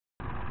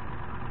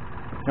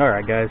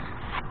Alright guys,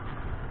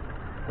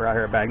 we're out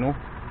here at Bagnell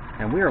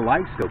and we are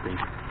live scoping.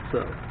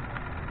 So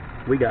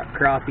we got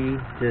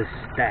crappie just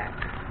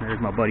stacked.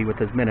 There's my buddy with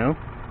his minnow.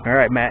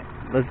 Alright Matt,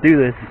 let's do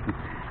this.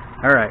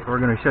 Alright, we're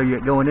going to show you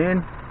it going in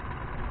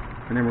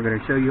and then we're going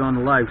to show you on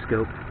the live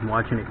scope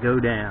watching it go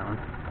down.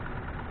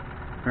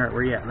 Alright,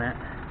 where you at, Matt?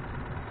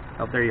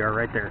 Oh, there you are,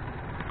 right there.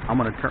 I'm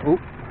going to turn, oh,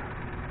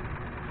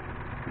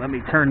 let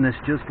me turn this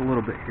just a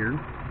little bit here.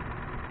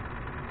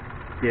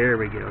 There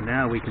we go,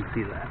 now we can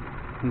see that.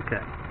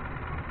 Okay,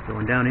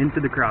 going down into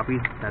the crappie.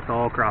 That's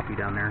all crappie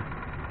down there.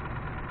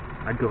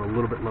 I'd go a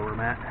little bit lower,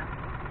 Matt.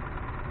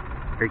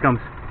 Here he comes.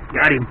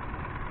 Got him.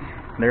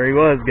 There he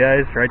was,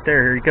 guys. Right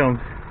there. Here he comes.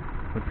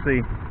 Let's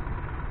see.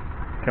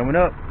 Coming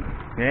up.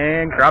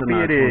 And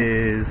crappie it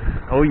is.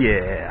 Oh,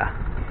 yeah.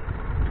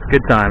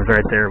 Good times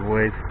right there,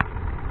 boys.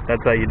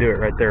 That's how you do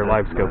it right there,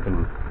 live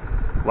scoping.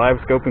 Live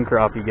scoping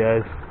crappie,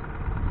 guys.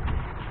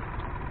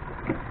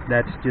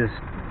 That's just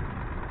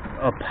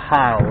a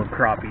pile of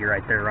crappie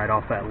right there, right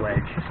off that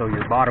ledge. So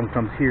your bottom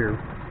comes here,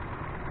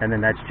 and then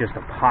that's just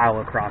a pile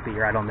of crappie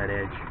right on that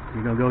edge.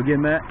 You gonna go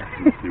again, Matt?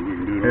 Let's see if we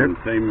can do it on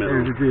the same minnow.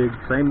 There's a jig,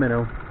 same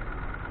minnow.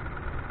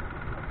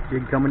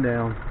 Jig coming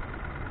down.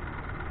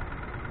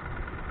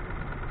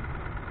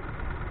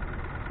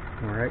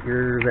 Alright,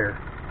 you're there.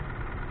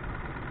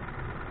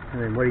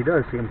 And then what he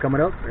does, see him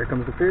coming up? There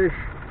comes the fish.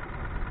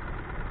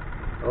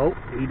 Oh,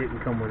 he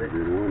didn't come with it.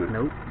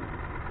 Nope.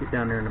 Get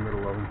down there in the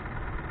middle of them.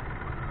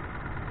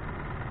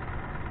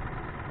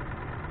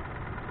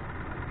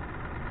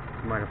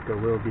 Might have to go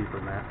a little deeper,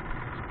 Matt.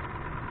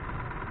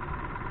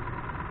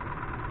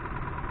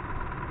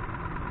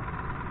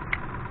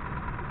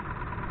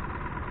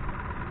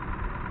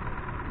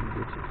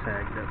 Get you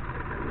tagged up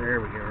there. There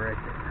we go, right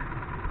there.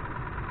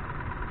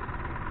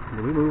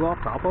 Did we move off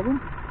top of them?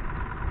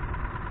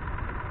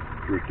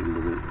 Drifted a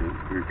little bit. Yeah,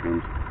 here he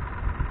comes.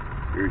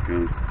 Here he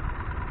comes.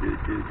 Get it,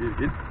 get it, get it,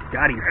 get it.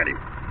 Got him. Got him.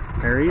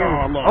 There he is. Oh,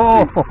 I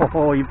lost him.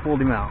 Oh, you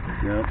pulled him out.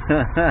 Yep.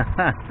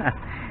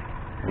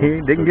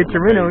 He didn't get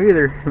your minnow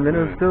either. The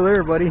minnow's still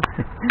there, buddy.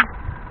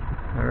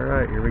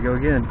 Alright, here we go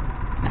again.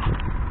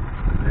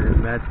 There's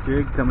Matt's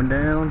jig coming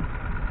down.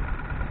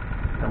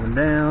 Coming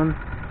down.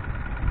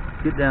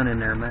 Get down in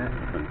there, Matt.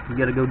 You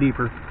gotta go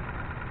deeper.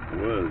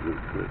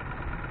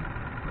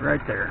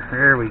 Right there.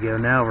 There we go.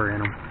 Now we're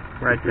in them.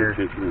 Right there.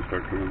 Pay attention and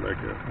start coming back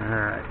up.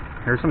 Alright.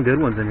 There's some good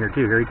ones in here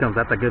too. Here he comes.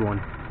 That's a good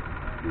one.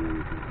 Get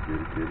it,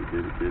 get it,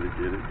 get it, get it,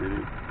 get it, get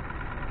it.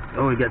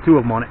 Oh, we got two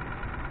of them on it.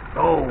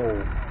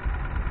 Oh!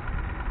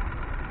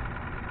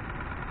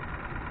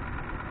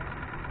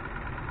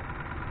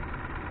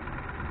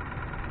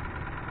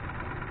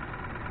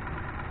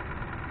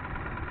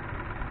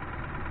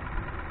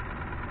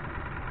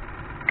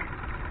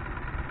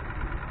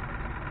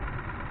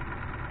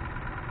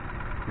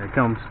 There it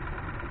comes.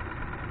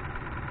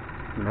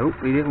 Nope,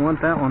 we didn't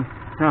want that one.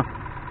 Huh.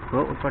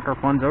 Well, it looks like our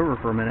fun's over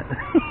for a minute.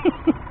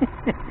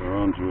 They're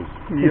on to us.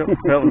 Yep,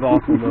 that was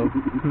awesome though.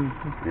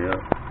 Yeah.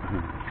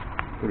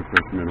 Put a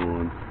fish minnow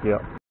on.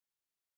 Yep.